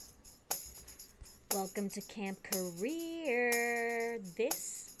Welcome to Camp Career.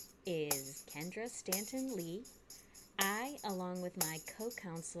 This is Kendra Stanton Lee. I, along with my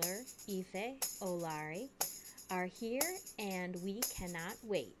co-counselor, Ife Olari, are here and we cannot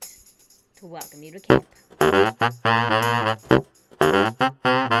wait to welcome you to camp. It's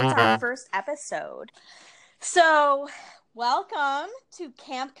our first episode. So, welcome to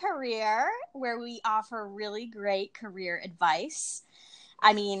Camp Career, where we offer really great career advice.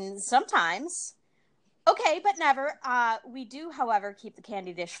 I mean, sometimes. Okay, but never. We do, however, keep the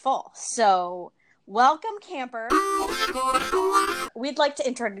candy dish full. So, welcome, camper. We'd like to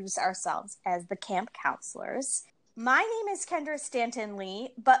introduce ourselves as the camp counselors. My name is Kendra Stanton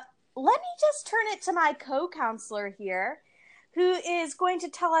Lee, but let me just turn it to my co-counselor here, who is going to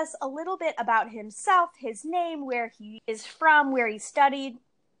tell us a little bit about himself, his name, where he is from, where he studied.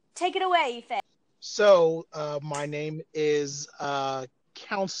 Take it away, Ife. So, my name is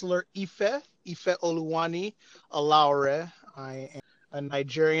Counselor Ife Oluwani Alaure. I am a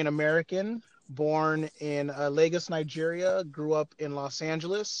Nigerian American born in Lagos, Nigeria, grew up in Los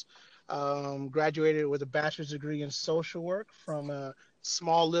Angeles, graduated with a bachelor's degree in social work from a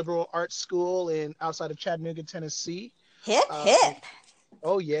small liberal arts school outside of Chattanooga, Tennessee. Hip, Uh, hip.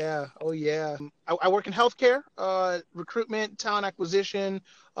 Oh yeah, oh yeah. I work in healthcare, recruitment, talent acquisition,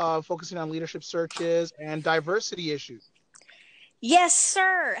 focusing on leadership searches and diversity issues. Yes,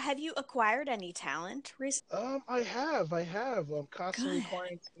 sir. Have you acquired any talent recently? I have. I'm constantly Good.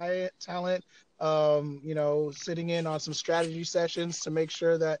 acquiring talent. Sitting in on some strategy sessions to make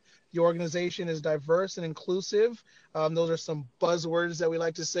sure that the organization is diverse and inclusive. Those are some buzzwords that we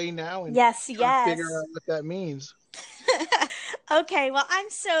like to say now, and Yes, trying to figure yes. out what that means. Okay, well,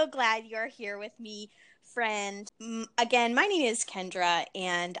 I'm so glad you're here with me, friend. Again, my name is Kendra,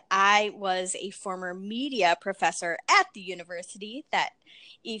 and I was a former media professor at the university that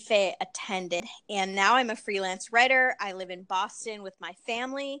Ife attended. And now I'm a freelance writer. I live in Boston with my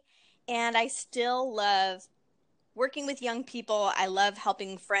family, and I still love working with young people. I love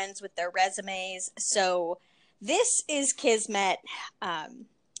helping friends with their resumes. So this is Kismet.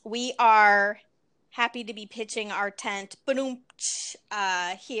 We are happy to be pitching our tent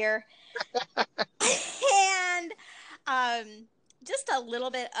here. And just a little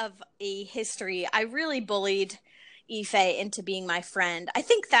bit of a history. I really bullied Ife into being my friend. I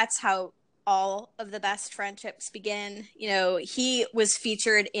think that's how all of the best friendships begin. You know, he was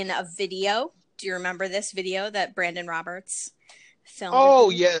featured in a video. Do you remember this video that Brandon Roberts filmed of Oh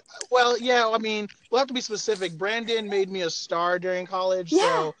you? yeah. Well, yeah, I mean, we'll have to be specific. Brandon made me a star during college, Yeah,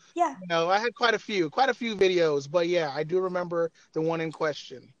 so yeah. I had quite a few videos, but yeah, I do remember the one in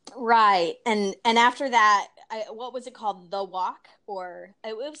question. Right. And after that, what was it called? The Walk, or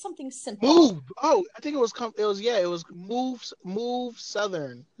it was something simple. Move. Oh, I think it was Move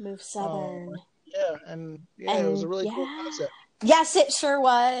Southern. Move Um Southern. yeah, and yeah, it was a And really cool yeah. concept. Yes, it sure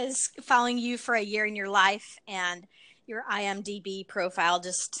was. Following you for a year in your life, and your IMDb profile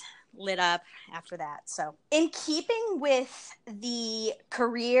just lit up after that. So, in keeping with the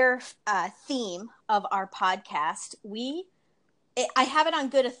career theme of our podcast, I have it on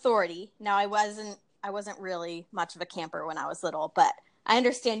good authority. Now, I wasn't really much of a camper when I was little, but I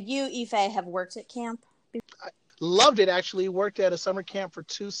understand you, Ife, have worked at camp. I loved it actually. Worked at a summer camp for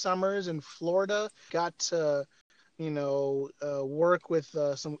 2 summers in Florida. Got to work with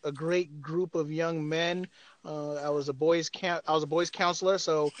a great group of young men. I was a boys counselor,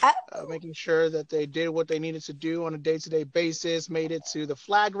 so Oh, making sure that they did what they needed to do on a day-to-day basis. Made it to the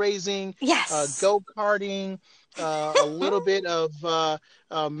flag raising, yes. go karting, a little bit of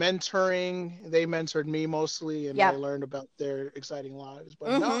mentoring. They mentored me mostly, and I Yep. learned about their exciting lives.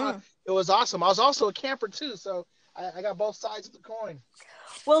 But no, Mm-hmm. it was awesome. I was also a camper too, so I got both sides of the coin.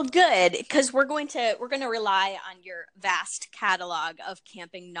 Well, good, because we're going to rely on your vast catalog of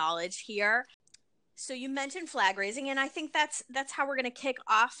camping knowledge here. So you mentioned flag raising, and I think that's how we're going to kick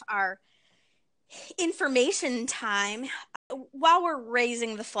off our information time. While we're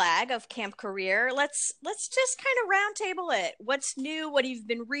raising the flag of Camp Career, let's just kind of roundtable it. What's new? What have you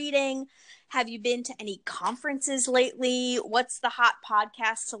been reading? Have you been to any conferences lately? What's the hot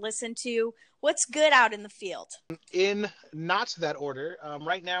podcast to listen to? What's good out in the field? In not that order,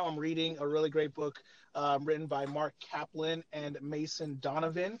 right now I'm reading a really great book written by Mark Kaplan and Mason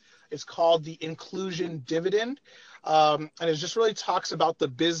Donovan. It's called The Inclusion Dividend. And it just really talks about the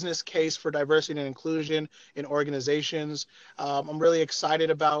business case for diversity and inclusion in organizations. I'm really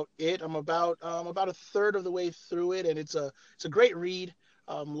excited about it. I'm about a third of the way through it, and it's a great read.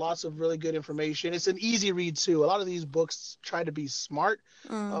 Lots of really good information. It's an easy read too. A lot of these books try to be smart.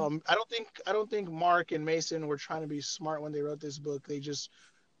 Mm. I don't think Mark and Mason were trying to be smart when they wrote this book. They just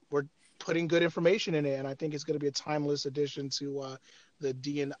we're putting good information in it, and I think it's going to be a timeless addition to the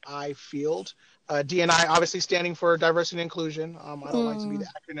D&I field. D&I obviously standing for diversity and inclusion. I don't like to be the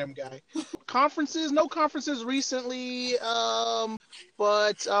acronym guy. Conferences, no conferences recently,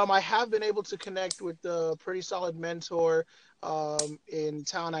 but I have been able to connect with a pretty solid mentor in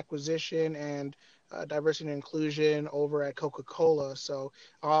talent acquisition and diversity and inclusion over at Coca-Cola. So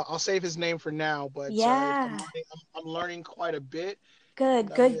I'll save his name for now, but Yeah. I'm learning quite a bit,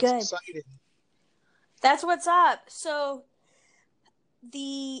 and Good. it's exciting. That's what's up. So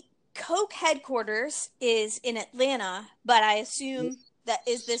the Coke headquarters is in Atlanta, but I assume that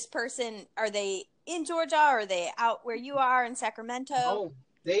is this person, are they in Georgia or are they out where you are in Sacramento? Oh,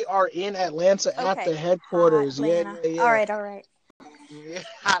 they are in Atlanta at the Okay. headquarters. Hotlanta. Yeah. All right. Yeah,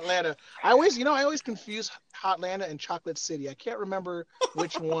 Hotlanta. I always confuse Hotlanta and Chocolate City. I can't remember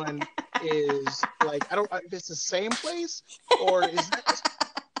which one is like. I don't. If it's the same place or is that just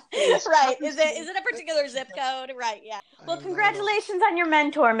Right. Chocolate Is City? it a particular zip code? Right. Yeah. Well, I don't know. congratulations on your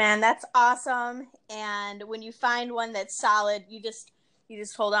mentor, man. That's awesome. And when you find one that's solid, you just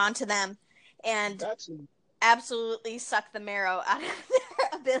hold on to them and That's absolutely suck the marrow out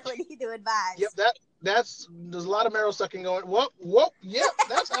of their ability to advise. Yep. There's a lot of marrow sucking going. Whoop. Yep.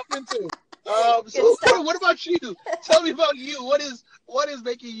 That's happening too. So what about you? Tell me about you. What is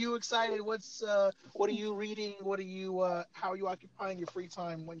making you excited? What are you reading? How are you occupying your free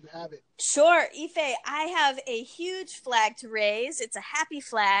time when you have it? Sure, Ife, I have a huge flag to raise. It's a happy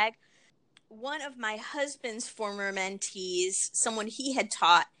flag. One of my husband's former mentees, someone he had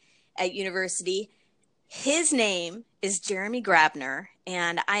taught at university, his name is Jeremy Grabner,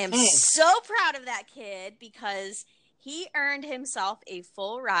 and I am so proud of that kid because he earned himself a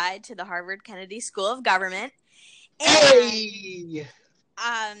full ride to the Harvard Kennedy School of Government. And, hey!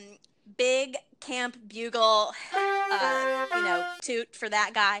 Big Camp Bugle, toot for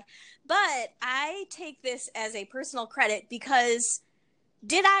that guy. But I take this as a personal credit because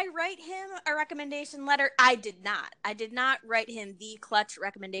did I write him a recommendation letter? I did not. I did not write him the clutch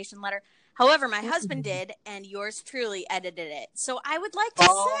recommendation letter. However, my husband did, and yours truly edited it. So I would like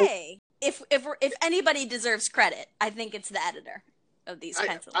to say, if anybody deserves credit, I think it's the editor of these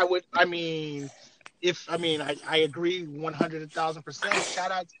kinds of letters. I agree 100,000%.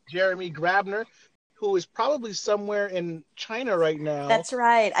 Shout out to Jeremy Grabner, who is probably somewhere in China right now. That's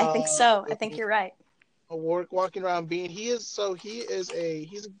right. I think so. I think you're right. Walking around that's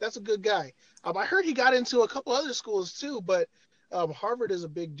a good guy. I heard he got into a couple other schools too, but Harvard is a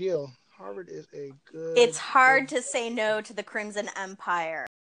big deal. Harvard is a good. It's hard to say no to the Crimson Empire.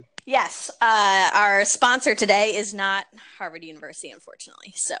 Yes, our sponsor today is not Harvard University,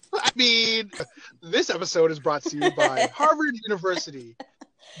 unfortunately. So this episode is brought to you by Harvard University,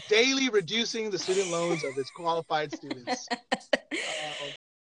 daily reducing the student loans of its qualified students.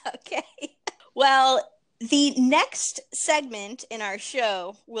 Okay. Well, the next segment in our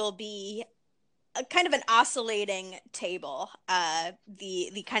show will be a kind of an oscillating table.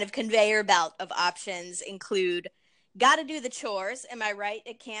 The kind of conveyor belt of options include gotta do the chores. Am I right?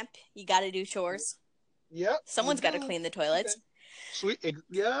 At camp, you gotta do chores. Yep. Someone's got to clean the toilets. Okay. Sweet.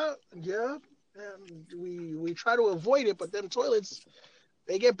 Yeah. And we try to avoid it, but them toilets,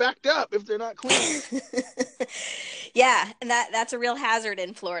 they get backed up if they're not clean. Yeah, and that's a real hazard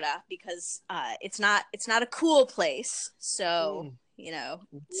in Florida because it's not a cool place. So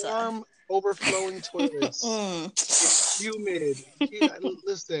warm, overflowing toilets. It's humid.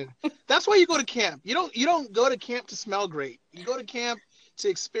 Listen, that's why you go to camp. You don't go to camp to smell great. You go to camp to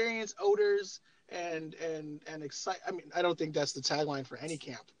experience odors and excite. I mean, I don't think that's the tagline for any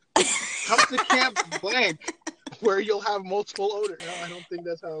camp. Come to Camp Blank, where you'll have multiple odors. No, I don't think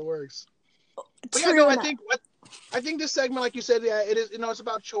that's how it works. But yeah, no, I think this segment, like you said, yeah, it is. It's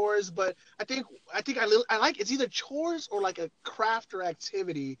about chores, but I think I like it's either chores or like a craft or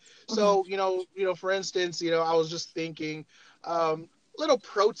activity. So for instance, I was just thinking, little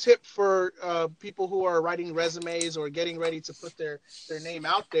pro tip for people who are writing resumes or getting ready to put their name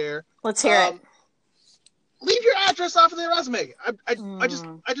out there. Let's hear it. Leave your address off of their resume. I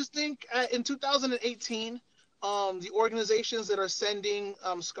just think in 2018, the organizations that are sending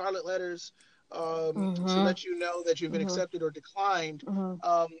scarlet letters to let you know that you've been accepted or declined,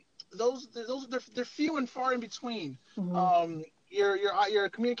 they're few and far in between. You're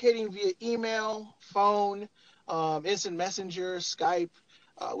communicating via email, phone, instant messenger, Skype.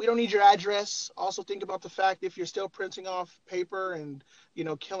 We don't need your address. Also think about the fact if you're still printing off paper and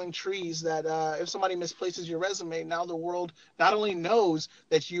killing trees, that if somebody misplaces your resume, now the world not only knows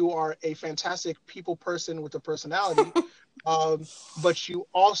that you are a fantastic people person with a personality, but you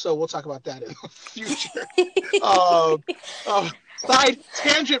also, we'll talk about that in the future. Side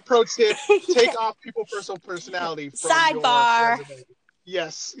tangent pro tip: take off people personality from your Sidebar. resume.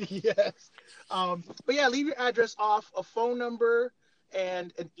 Yes, yes. But yeah, leave your address off. A phone number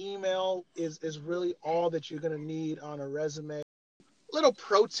and an email is really all that you're gonna need on a resume. Little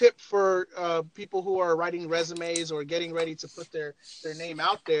pro tip for people who are writing resumes or getting ready to put their name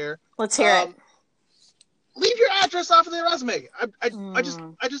out there. Let's hear it. Um, Leave your address off of their resume. I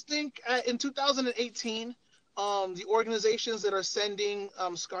just think in 2018, the organizations that are sending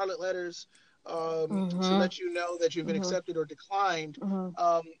scarlet letters to let you know that you've been accepted or declined,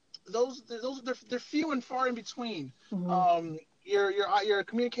 um, those they're few and far in between. You're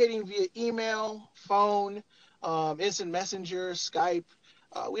communicating via email, phone, instant messenger, Skype.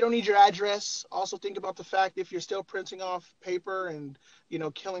 We don't need your address. Also, think about the fact if you're still printing off paper and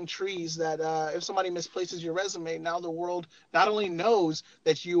killing trees, that if somebody misplaces your resume, now the world not only knows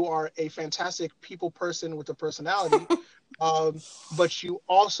that you are a fantastic people person with a personality, but you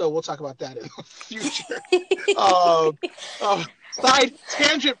also, we'll talk about that in the future. Uh, Side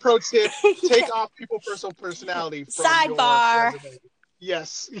tangent pro tip: take off people personality from your Sidebar. resume.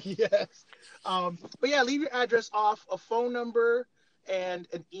 Yes, yes. But yeah, leave your address off. A phone number and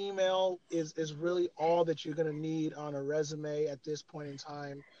an email is really all that you're going to need on a resume at this point in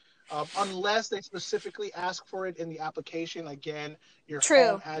time. Unless they specifically ask for it in the application. Again, your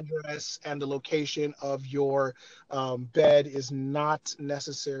home True. address and the location of your bed is not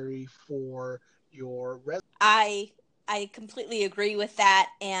necessary for your resume. I completely agree with that,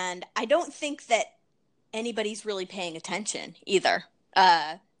 and I don't think that anybody's really paying attention either.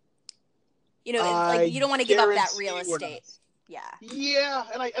 Like I you don't want to give up that real guarantee we're not. estate. Yeah. Yeah,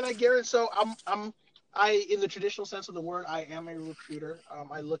 and I guarantee so. I in the traditional sense of the word, I am a recruiter.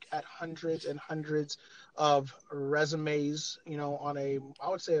 I look at hundreds and hundreds of resumes, on I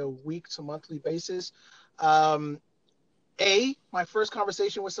would say a week to monthly basis. Um, my first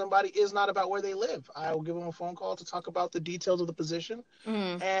conversation with somebody is not about where they live. I will give them a phone call to talk about the details of the position.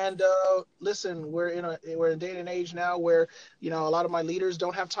 Mm. And listen, we're in a day and age now where a lot of my leaders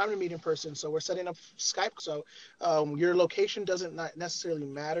don't have time to meet in person, so we're setting up Skype. So your location doesn't not necessarily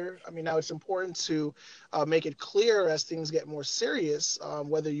matter. I mean, now it's important to make it clear as things get more serious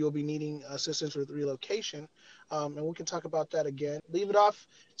whether you'll be needing assistance with relocation. And we can talk about that again. Leave it off,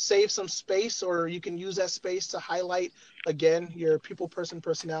 save some space, or you can use that space to highlight again your people person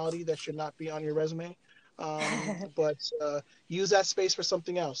personality that should not be on your resume. But use that space for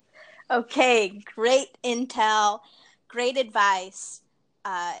something else. Okay, great intel, great advice.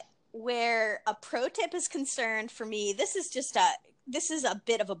 Uh, where a pro tip is concerned for me, this is a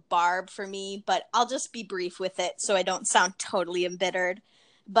bit of a barb for me, but I'll just be brief with it so I don't sound totally embittered.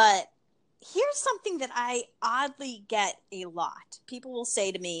 But here's something that I oddly get a lot. People will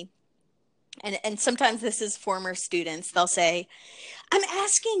say to me, and sometimes this is former students, they'll say, I'm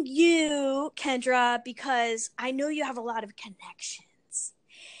asking you, Kendra, because I know you have a lot of connections.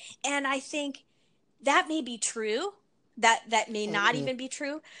 And I think that may be true. That may not Mm-hmm. even be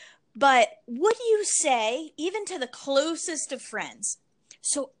true. But what do you say, even to the closest of friends?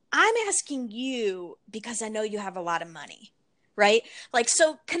 So I'm asking you because I know you have a lot of money, right? Like,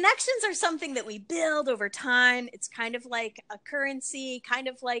 so connections are something that we build over time. It's kind of like a currency, kind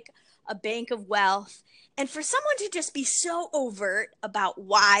of like a bank of wealth. And for someone to just be so overt about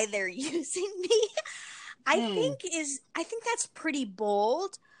why they're using me, Hmm. I think that's pretty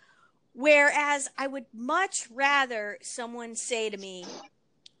bold. Whereas I would much rather someone say to me,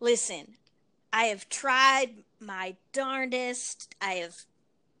 listen, I have tried my darndest. I have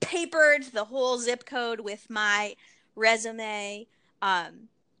papered the whole zip code with my resume. Um,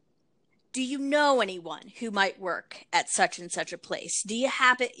 do you know anyone who might work at such and such a place? Do you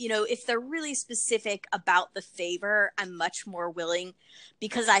happen, if they're really specific about the favor, I'm much more willing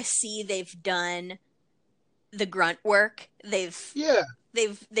because I see they've done the grunt work. Yeah.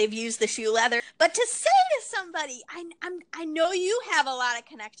 They've used the shoe leather. But to say to somebody, I know you have a lot of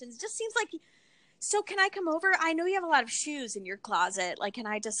connections, just seems like, so can I come over? I know you have a lot of shoes in your closet. Like, can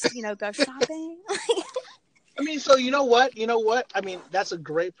I just, go shopping? I mean, so you know what? You know what? I mean, that's a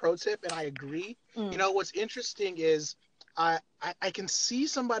great pro tip, and I agree. Mm. What's interesting is I can see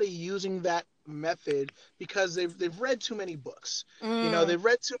somebody using that method because they've read too many books. Mm. They've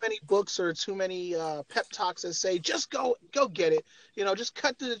read too many books or too many pep talks that say just go get it. Just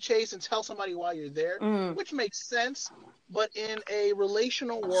cut to the chase and tell somebody why you're there, Mm. which makes sense. But in a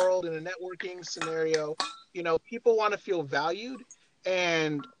relational world, in a networking scenario, people want to feel valued,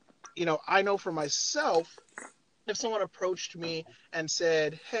 and I know for myself, if someone approached me and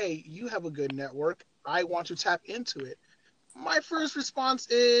said, "Hey, you have a good network. I want to tap into it." My first response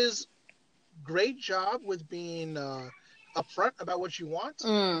is, "Great job with being upfront about what you want,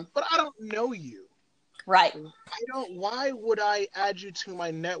 Mm, but I don't know you. right. Why would I add you to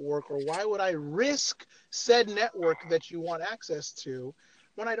my network, or why would I risk said network that you want access to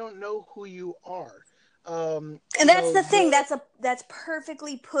when I don't know who you are? And You that's know, the thing. That's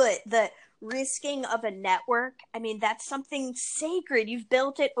perfectly put. The risking of a network. I mean, that's something sacred. You've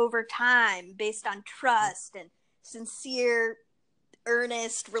built it over time based on trust and sincere,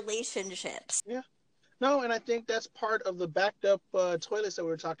 earnest relationships. yeah. No, and I think that's part of the backed up toilets that we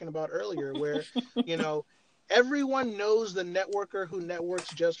were talking about earlier, where, you know, everyone knows the networker who networks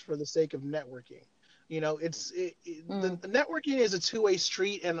just for the sake of networking. The Mm. networking is a two-way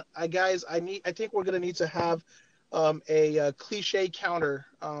street, and guys, I think we're gonna need to have a cliche counter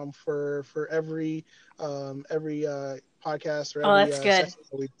for every podcast or Oh, every that's good. session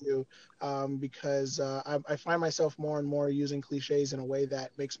that we do, because I find myself more and more using cliches in a way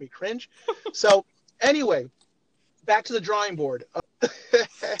that makes me cringe. So anyway, back to the drawing board.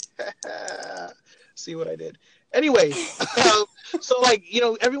 See what I did? Anyways, so like,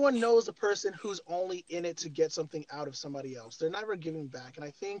 everyone knows a person who's only in it to get something out of somebody else. They're never giving back. And I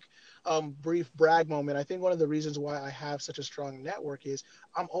think, brief brag moment, I think one of the reasons why I have such a strong network is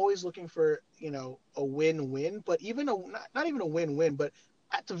I'm always looking for, a win-win, but even not even a win-win, but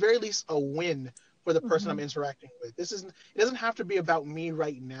at the very least a win for the person I'm Mm-hmm. interacting with. It doesn't have to be about me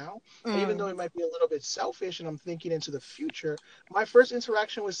right now. Even though Mm. it might be a little bit selfish and I'm thinking into the future, my first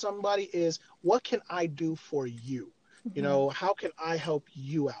interaction with somebody is, what can I do for you? Mm-hmm. How can I help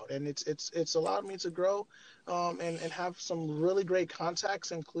you out? And it's allowed me to grow, and have some really great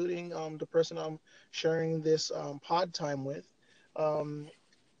contacts, including the person I'm sharing this pod time with. Um,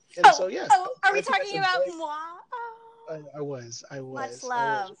 and Oh, so yeah, oh, are we I think that's talking a about great. moi? Oh, much I was.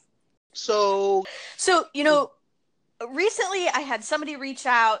 love. So So, recently I had somebody reach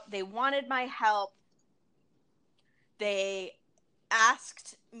out. They wanted my help. They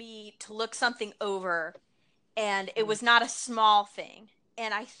asked me to look something over, and it was not a small thing.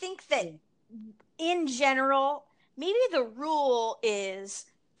 And I think that in general, maybe the rule is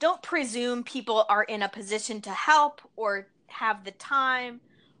don't presume people are in a position to help or have the time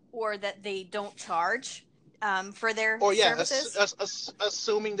or that they don't charge for their or yeah, services.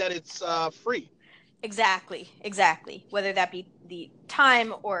 assuming that it's free. Exactly, exactly. Whether that be the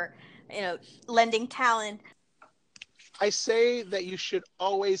time or, lending talent. I say that you should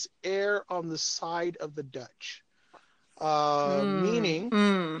always err on the side of the Dutch. Mm, Meaning,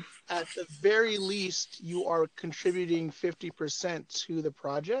 mm. at the very least, you are contributing 50% to the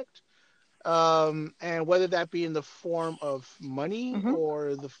project. And whether that be in the form of money, Mm-hmm.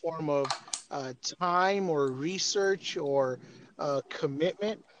 or the form of time or research or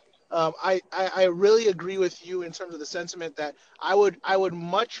commitment. I really agree with you in terms of the sentiment that I would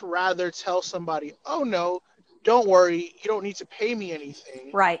much rather tell somebody, oh no, don't worry, you don't need to pay me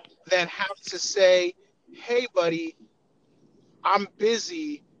anything, Right. than have to say, hey buddy, I'm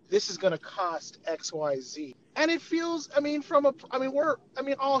busy. This is going to cost XYZ. And it feels,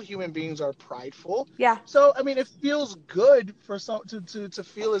 all human beings are prideful. Yeah. So, it feels good for to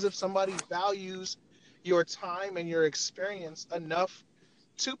feel as if somebody values your time and your experience enough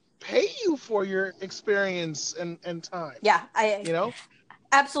to pay you for your experience and time, Yeah. I you know?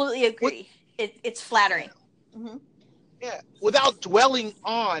 absolutely With, agree. It's yeah, flattering. Mm-hmm. yeah, without dwelling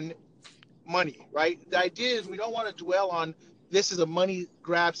on money, right? The idea is we don't want to dwell on this is a money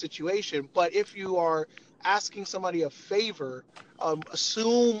grab situation, but if you are asking somebody a favor,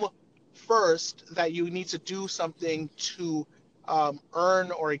 assume first that you need to do something to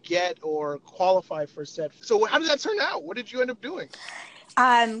earn or get or qualify for said. So how did that turn out? What did you end up doing?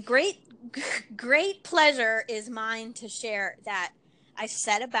 Great, great pleasure is mine to share that I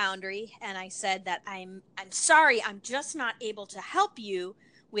set a boundary and I said that I'm sorry, I'm just not able to help you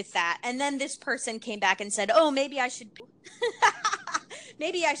with that. And then this person came back and said, "Oh, maybe I should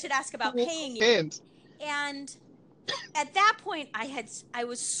maybe I should ask about Cool paying you." hands. And at that point I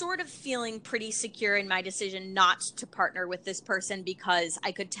was sort of feeling pretty secure in my decision not to partner with this person because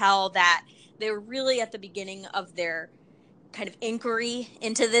I could tell that they were really at the beginning of their kind of inquiry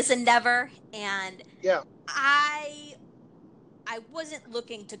into this endeavor, and Yeah. I I wasn't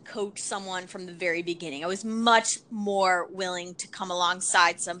looking to coach someone from the very beginning. I was much more willing to come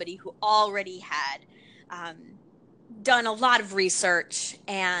alongside somebody who already had um, done a lot of research,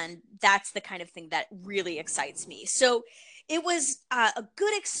 and that's the kind of thing that really excites me. So it was a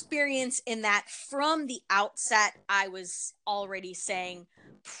good experience in that from the outset, I was already saying,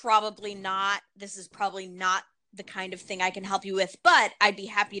 probably not. This is probably not the kind of thing I can help you with, but I'd be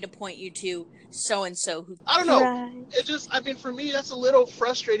happy to point you to so and so who. I don't know. Right. It just, I mean, for me, that's a little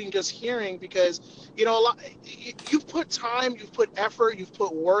frustrating just hearing because, you know, a lot, you've put time, you've put effort, you've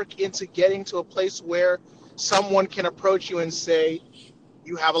put work into getting to a place where someone can approach you and say,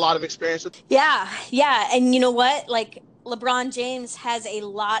 you have a lot of experience with. Yeah, yeah. And you know what? Like LeBron James has a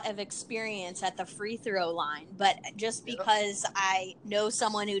lot of experience at the free throw line, but just Yeah. because I know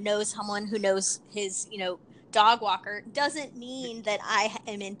someone who knows someone who knows his, dog walker doesn't mean that I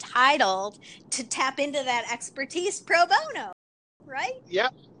am entitled to tap into that expertise pro bono, right?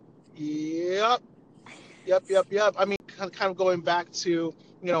 Yep. Yep. Yep. I mean, kind of going back to,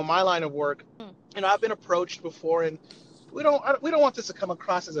 my line of work, I've been approached before, and we don't want this to come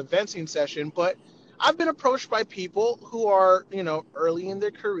across as a venting session, but I've been approached by people who are, early in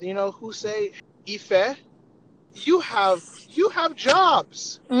their career, who say, Ife, you have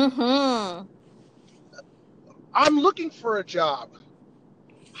jobs. Mm-hmm. I'm looking for a job.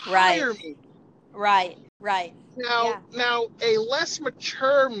 Right. Hire me. Right. Now, Yeah. now a less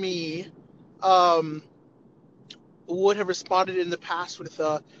mature me, um, would have responded in the past with,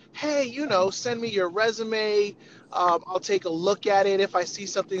 hey, send me your resume. I'll take a look at it. If I see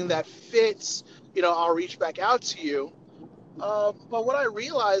something that fits, I'll reach back out to you. But what I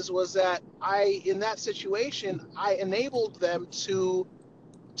realized was that in that situation, I enabled them to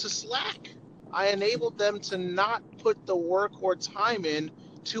slack. I enabled them to not put the work or time in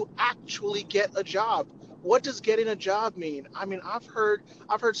to actually get a job. What does getting a job mean? I mean, I've heard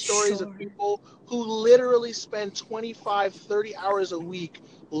stories of Sure. people who literally spend 25, 30 hours a week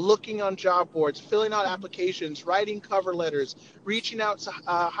looking on job boards, filling out applications, writing cover letters, reaching out to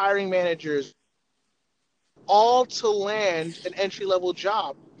hiring managers, all to land an entry level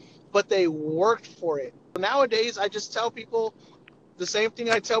job, but they worked for it. Nowadays, I just tell people the same thing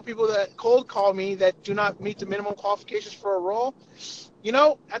I tell people that cold call me that do not meet the minimum qualifications for a role.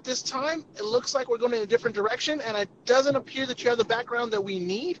 At this time, it looks like we're going in a different direction, and it doesn't appear that you have the background that we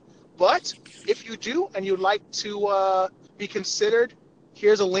need. But if you do and you'd like to be considered,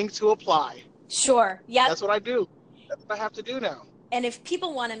 here's a link to apply. Sure. Yep. That's what I do. That's what I have to do now. And if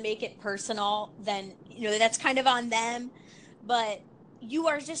people want to make it personal, then that's kind of on them, but you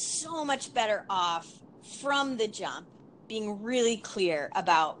are just so much better off from the jump being really clear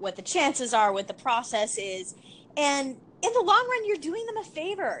about what the chances are, what the process is, and in the long run you're doing them a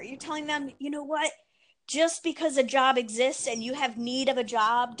favor. You're telling them, you know what, just because a job exists and you have need of a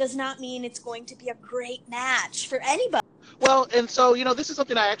job does not mean it's going to be a great match for anybody. Well, and so, this is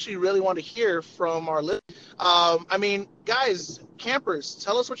something I actually really want to hear from our listeners. I mean, guys, campers,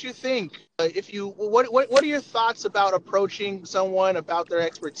 tell us what you think. What are your thoughts about approaching someone about their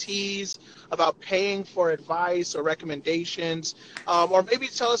expertise, about paying for advice or recommendations, or maybe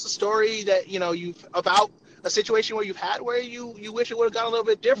tell us a story that you've about a situation where you've had where you wish it would have gone a little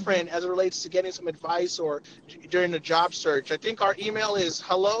bit different as it relates to getting some advice or during the job search. I think our email is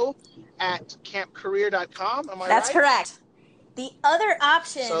hello@campcareer.com. Am I That's right? correct. The other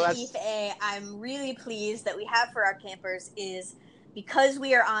option, So that's Ife, I'm really pleased that we have for our campers is because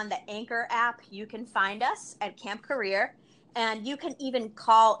we are on the Anchor app, you can find us at Camp Career, and you can even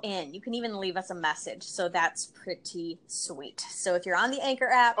call in. You can even leave us a message. So that's pretty sweet. So if you're on the Anchor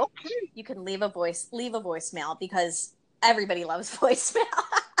app, okay. you can leave a voicemail because everybody loves voicemail.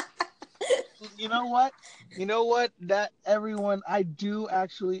 You know what? That everyone, I do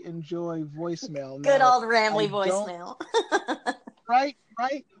actually enjoy voicemail. Good Now, old Ramley I don't. voicemail. Right.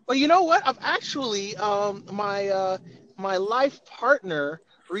 But you know what? I've actually my life partner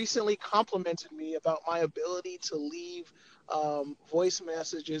recently complimented me about my ability to leave voice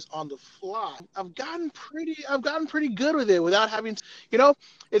messages on the fly. I've gotten pretty good with it without having to,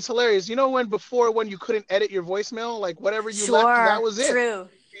 it's hilarious. When you couldn't edit your voicemail, like whatever you left, that Sure, was it. true.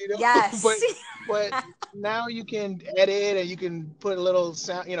 But Yes. now you can edit and you can put a little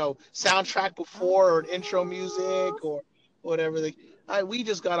soundtrack before or an intro music or whatever. We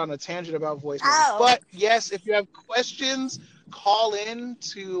just got on a tangent about voicemails. Oh, But yes, if you have questions, call in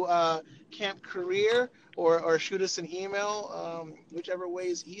to Camp Career or shoot us an email, whichever way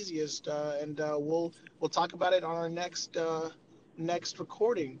is easiest, and we'll talk about it on our next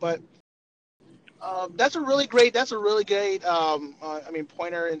recording. But that's a really great pointer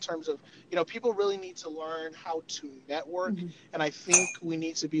in terms of, people really need to learn how to network. And I think we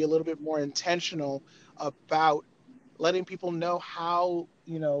need to be a little bit more intentional about letting people know how,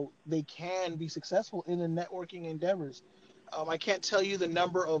 they can be successful in the networking endeavors. I can't tell you the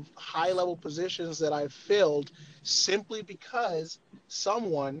number of high level positions that I've filled simply because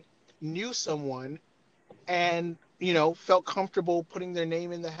someone knew someone and felt comfortable putting their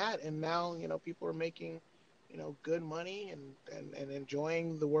name in the hat, and now people are making good money and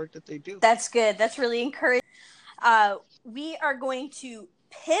enjoying the work that they do. That's good. That's really encouraging. We are going to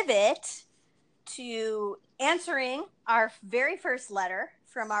pivot to answering our very first letter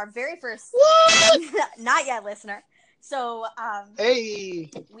from our very first What? not yet listener. So Hey.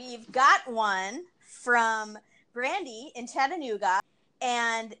 we've got one from Brandy in Chattanooga,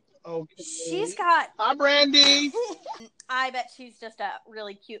 and Okay. she's got. Hi, Brandy. I bet she's just a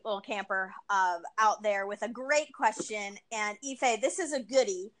really cute little camper out there with a great question. And Ife, this is a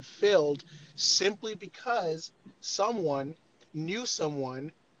goodie. Filled simply because someone knew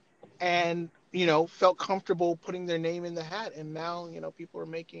someone and felt comfortable putting their name in the hat, and now people are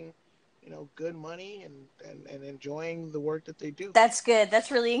making good money and enjoying the work that they do. That's good. That's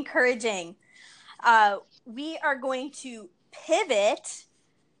really encouraging. We are going to pivot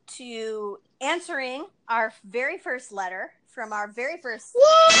to answering our very first letter from our very first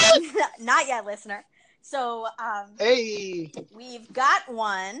What? not yet listener. So Hey. we've got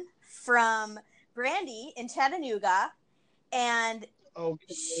one from Brandy in Chattanooga, and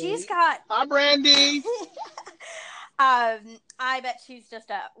Okay. she's got. Hi, Brandy. I bet she's just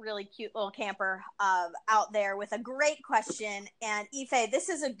a really cute little camper out there with a great question. And Ife, this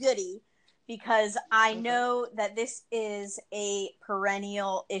is a goodie because I know that this is a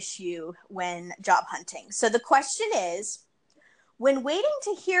perennial issue when job hunting. So the question is, when waiting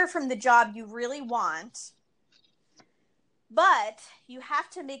to hear from the job you really want, but you have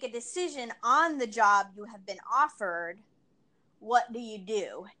to make a decision on the job you have been offered, what do you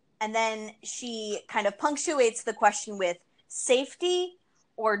do? And then she kind of punctuates the question with safety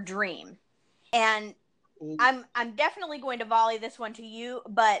or dream. And I'm definitely going to volley this one to you,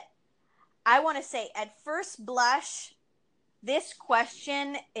 but I want to say at first blush, this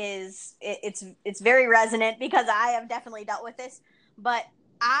question it's very resonant because I have definitely dealt with this, but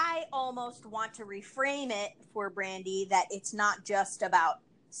I almost want to reframe it for Brandy that it's not just about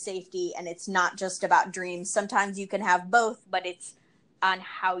safety and it's not just about dreams. Sometimes you can have both, but it's on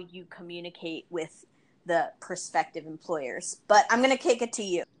how you communicate with the prospective employers. But I'm going to kick it to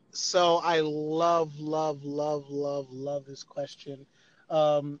you. So I love, love, love, love, love this question.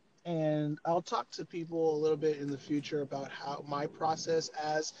 And I'll talk to people a little bit in the future about how my process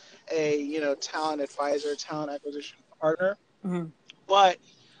as a, talent advisor, talent acquisition partner. Mm-hmm. But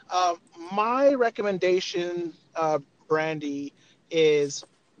um, my recommendation, Brandy, is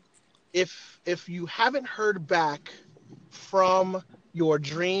if you haven't heard back from your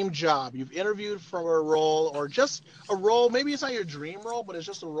dream job, you've interviewed for a role or just a role, maybe it's not your dream role, but it's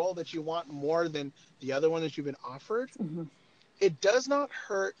just a role that you want more than the other one that you've been offered, Mm-hmm. it does not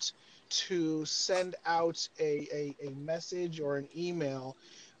hurt to send out a message or an email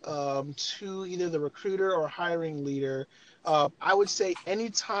to either the recruiter or hiring leader. I would say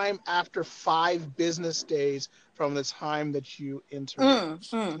anytime after 5 business days from the time that you interview.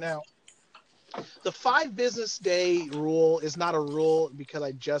 Now, the 5 business day rule is not a rule because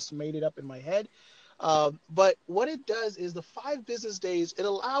I just made it up in my head. But what it does is the 5 business days, it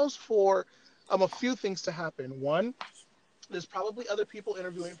allows for a few things to happen. One, there's probably other people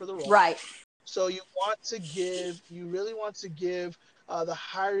interviewing for the role. Right. So you really want to give the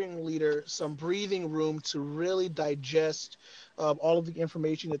hiring leader some breathing room to really digest all of the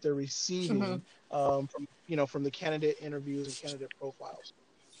information that they're receiving from the candidate interviews and candidate profiles.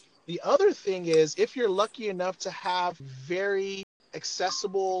 The other thing is, if you're lucky enough to have very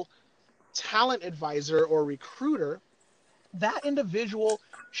accessible talent advisor or recruiter, that individual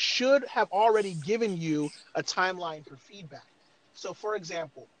should have already given you a timeline for feedback. So, for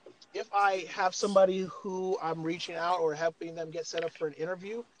example, if I have somebody who I'm reaching out or helping them get set up for an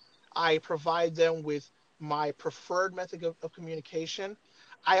interview, I provide them with my preferred method of communication.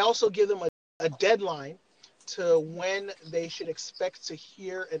 I also give them a deadline to when they should expect to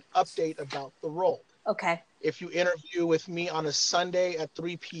hear an update about the role. Okay. If you interview with me on a Sunday at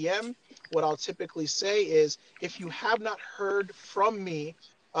 3 p.m., what I'll typically say is if you have not heard from me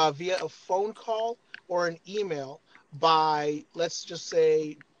via a phone call or an email by, let's just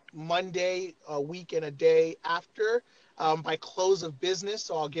say, Monday, a week and a day after, by close of business,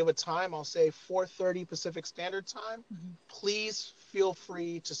 so I'll give a time, I'll say 4:30 Pacific Standard Time, please feel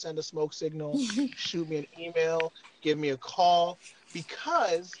free to send a smoke signal, shoot me an email, give me a call,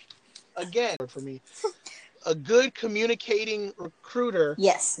 because, again, for me, a good communicating recruiter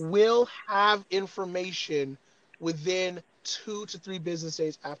Yes. will have information within 2 to 3 business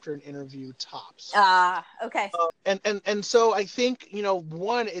days after an interview tops. Okay. And so I think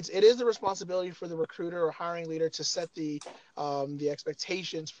one, it is the responsibility for the recruiter or hiring leader to set the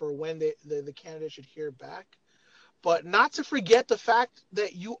expectations for when the candidate should hear back. but not to forget the fact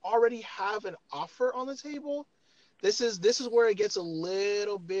that you already have an offer on the table. This is where it gets a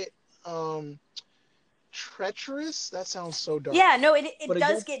little bit um treacherous. That sounds so dark. Yeah, no, But it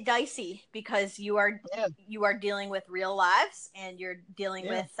does again, get dicey because yeah, you are dealing with real lives and you're dealing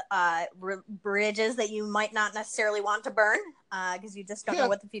yeah, with bridges that you might not necessarily want to burn because you just don't know yeah.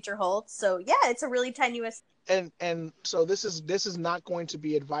 what the future holds. So yeah, it's a really tenuous. And so this is not going to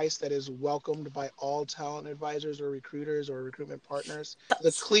be advice that is welcomed by all talent advisors or recruiters or recruitment partners.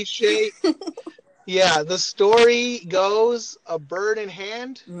 The cliche, yeah, the story goes a bird in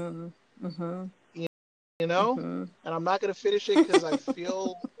hand, Mm-hmm. Mm-hmm. you know, Mm-hmm. and I'm not going to finish it because I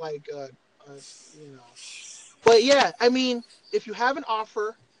feel like, uh, you know, but yeah, I mean, if you have an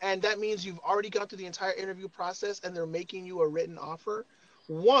offer and that means you've already gone through the entire interview process and they're making you a written offer,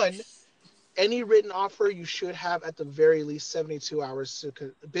 one, any written offer you should have at the very least 72 hours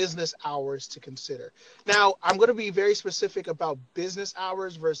business hours to consider. Now, I'm going to be very specific about business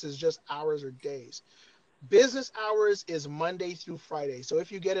hours versus just hours or days. Business hours is Monday through Friday. So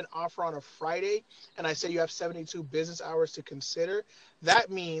if you get an offer on a Friday and I say you have 72 business hours to consider, that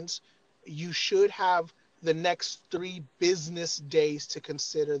means you should have the next 3 business days to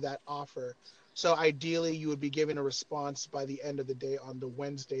consider that offer. So ideally, you would be given a response by the end of the day on the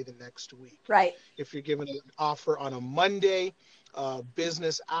Wednesday the next week. Right. If you're given an offer on a Monday,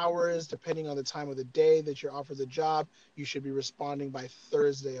 business hours, depending on the time of the day that you're offered the job, you should be responding by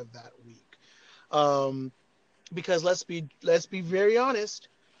Thursday of that week. Um, because let's be very honest,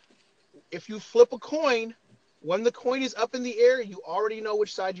 if you flip a coin, when the coin is up in the air, you already know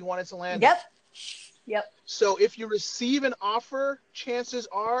which side you want it to land on. Yep. Yep. So if you receive an offer, chances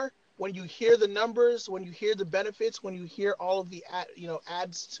are when you hear the numbers, when you hear the benefits, when you hear all of the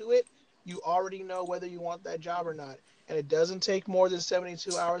ads to it, you already know whether you want that job or not. And it doesn't take more than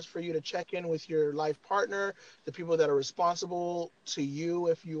 72 hours for you to check in with your life partner, the people that are responsible to you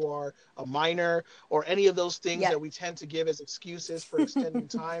if you are a minor, or any of those things Yep. that we tend to give as excuses for extending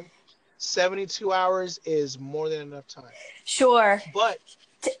time. 72 hours is more than enough time. Sure. But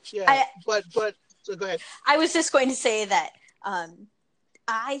yeah, I but so go ahead. I was just going to say that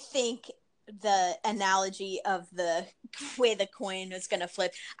I think the analogy of the way the coin is going to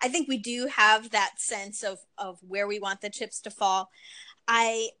flip, I think we do have that sense of where we want the chips to fall.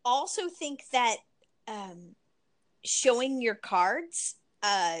 I also think that um, showing your cards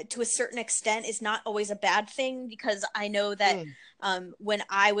to a certain extent is not always a bad thing, because I know that Mm, when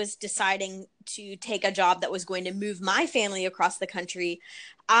I was deciding to take a job that was going to move my family across the country,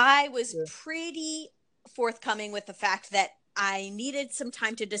 I was yeah, pretty forthcoming with the fact that I needed some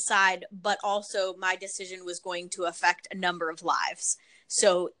time to decide, but also my decision was going to affect a number of lives.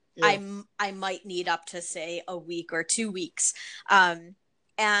 So yeah. I might need up to, say, a week or 2 weeks. Um,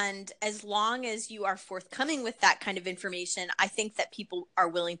 and as long as you are forthcoming with that kind of information, I think that people are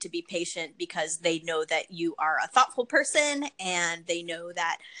willing to be patient because they know that you are a thoughtful person and they know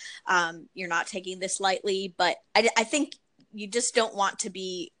that you're not taking this lightly. But I think you just don't want to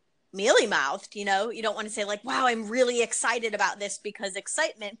be mealy mouthed. You don't want to say, like, wow, I'm really excited about this, because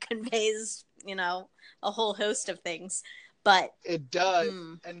excitement conveys, a whole host of things. But It does.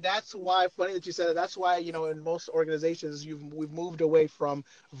 mm, And that's why, funny that you said it, that's why, in most organizations, we've moved away from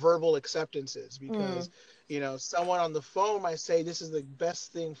verbal acceptances mm, because, someone on the phone might say, this is the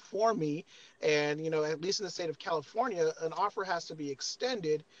best thing for me. And, at least in the state of California, an offer has to be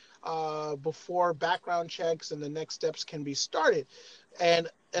extended before background checks and the next steps can be started. And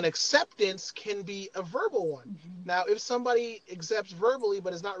an acceptance can be a verbal one. mhm. Now, if somebody accepts verbally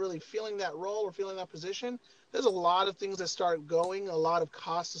but is not really feeling that role or feeling that position, there's a lot of things that start going, a lot of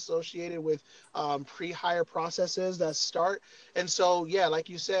costs associated with pre-hire processes that start. And so, yeah, like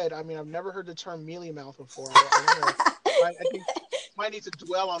you said, I mean, I've never heard the term mealy mouth before. I think might need to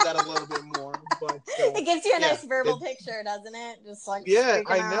dwell on that a little bit more. But It gives you a yeah, nice verbal picture, doesn't it? Just like yeah, speaking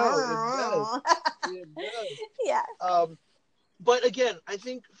I know it does. out. It does. Yeah. But again, I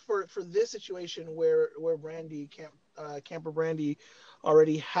think for this situation where Camper Brandy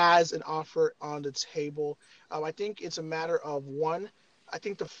already has an offer on the table, I think it's a matter of one. I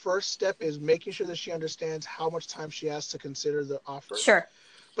think the first step is making sure that she understands how much time she has to consider the offer, Sure.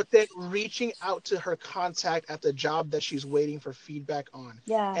 but then reaching out to her contact at the job that she's waiting for feedback on,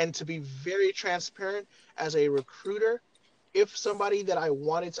 Yeah. and to be very transparent as a recruiter. If somebody that I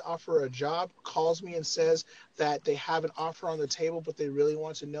wanted to offer a job calls me and says that they have an offer on the table, but they really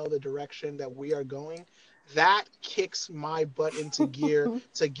want to know the direction that we are going, that kicks my butt into gear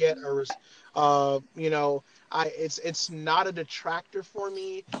to get it's not a detractor for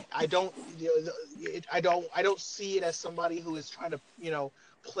me. I don't, I don't see it as somebody who is trying to,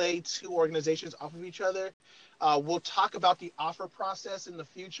 play two organizations off of each other. We'll talk about the offer process in the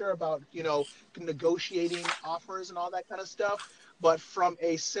future, about negotiating offers and all that kind of stuff. But from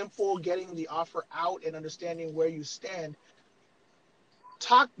a simple getting the offer out and understanding where you stand,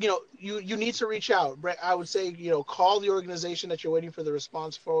 you need to reach out. I would say, call the organization that you're waiting for the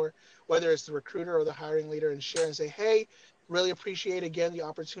response for, whether it's the recruiter or the hiring leader, and share and say, hey, really appreciate again the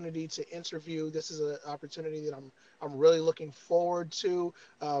opportunity to interview. This is an opportunity that I'm really looking forward to.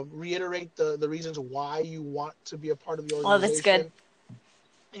 Reiterate the reasons why you want to be a part of the Oh, that's good.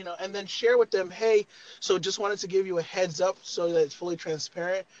 organization. And then share with them, hey, so just wanted to give you a heads up so that it's fully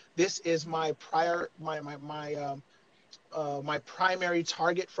transparent. This is my my primary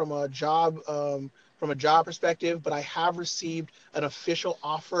target from a job perspective, but I have received an official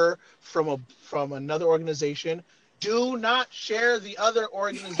offer from another organization. Do not share the other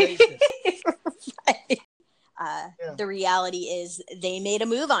organization. Right. Yeah. The reality is they made a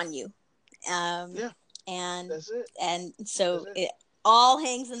move on you. Yeah. And That's it. And so it all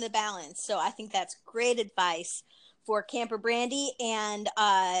hangs in the balance. So I think that's great advice for Camper Brandy. And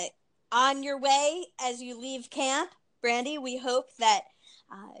on your way as you leave camp, Brandy, we hope that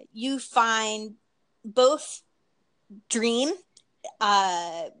you find both dream.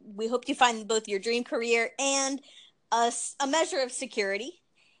 We hope you find both your dream career and a measure of security.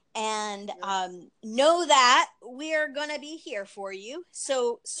 And know that we are going to be here for you.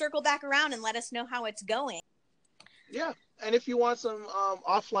 So circle back around and let us know how it's going. Yeah. And if you want some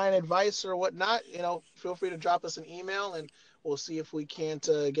offline advice or whatnot, feel free to drop us an email, and we'll see if we can't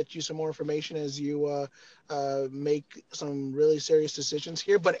get you some more information as you make some really serious decisions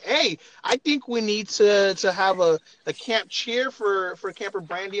here. But hey, I think we need to have a camp cheer for Camper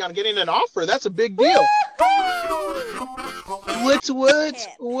Brandy on getting an offer. That's a big deal. What's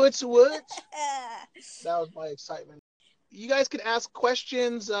that was my excitement. You guys can ask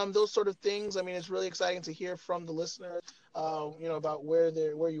questions, those sort of things. I mean, it's really exciting to hear from the listeners, about where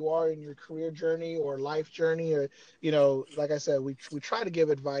you are in your career journey or life journey, or like I said, we try to give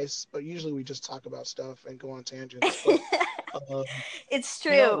advice, but usually we just talk about stuff and go on tangents. But it's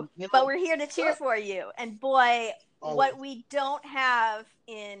true. But we're here to cheer for you. And boy, what we don't have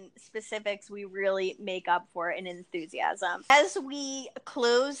in specifics, we really make up for in enthusiasm. As we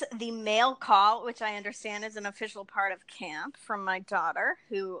close the mail call, which I understand is an official part of camp from my daughter,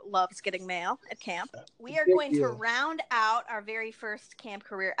 who loves getting mail at camp, we are going to round out our very first Camp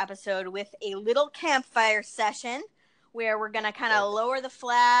Career episode with a little campfire session where we're going to kind of lower the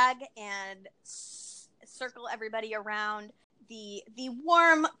flag and circle everybody around the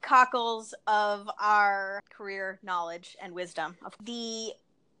warm cockles of our career knowledge and wisdom. The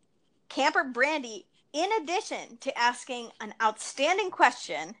Camper Brandy, in addition to asking an outstanding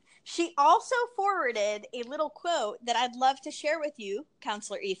question, she also forwarded a little quote that I'd love to share with you,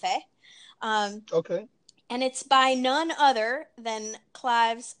 Counselor Ife. Okay. And it's by none other than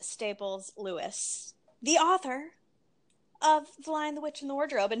Clive Staples Lewis, the author of The Lion, the Witch, and the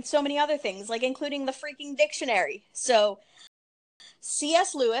Wardrobe, and so many other things, like including the freaking dictionary. So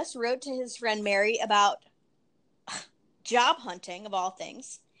C.S. Lewis wrote to his friend Mary about job hunting, of all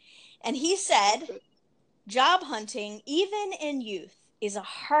things. And he said, job hunting, even in youth, is a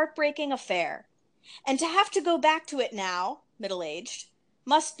heartbreaking affair. And to have to go back to it now, middle-aged,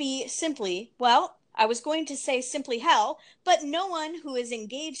 must be simply, well, I was going to say simply hell, but no one who is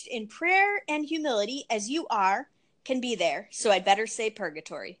engaged in prayer and humility as you are can be there. So I'd better say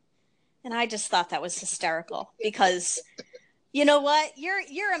purgatory. And I just thought that was hysterical because... You know what?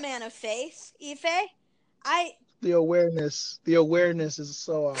 You're a man of faith, Ife. The awareness is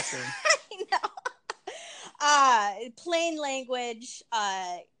so awesome. I know. Plain language,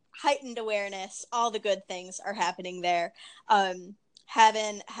 heightened awareness, all the good things are happening there.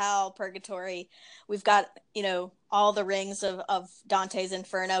 Heaven, hell, purgatory. We've got, all the rings of Dante's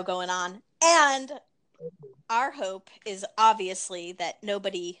Inferno going on. And our hope is obviously that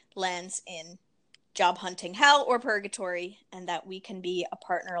nobody lands in job hunting hell or purgatory, and that we can be a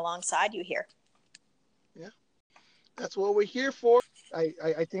partner alongside you here. Yeah, that's what we're here for.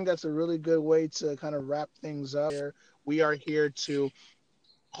 I think that's a really good way to kind of wrap things up. We are here to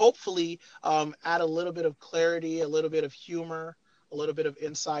hopefully add a little bit of clarity, a little bit of humor, a little bit of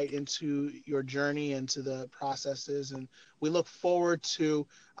insight into your journey, into the processes. And we look forward to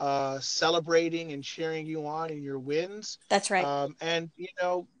celebrating and cheering you on in your wins. That's right. And,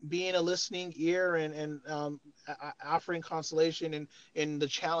 being a listening ear and offering consolation in the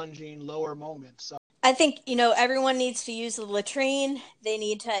challenging lower moments. I think, everyone needs to use the latrine. They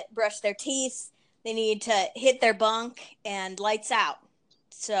need to brush their teeth. They need to hit their bunk and lights out.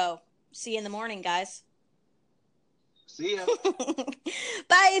 So see you in the morning, guys. See ya.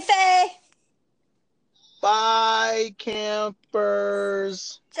 Bye, Faye. Bye,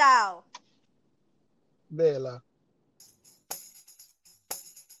 campers. Ciao. Bella.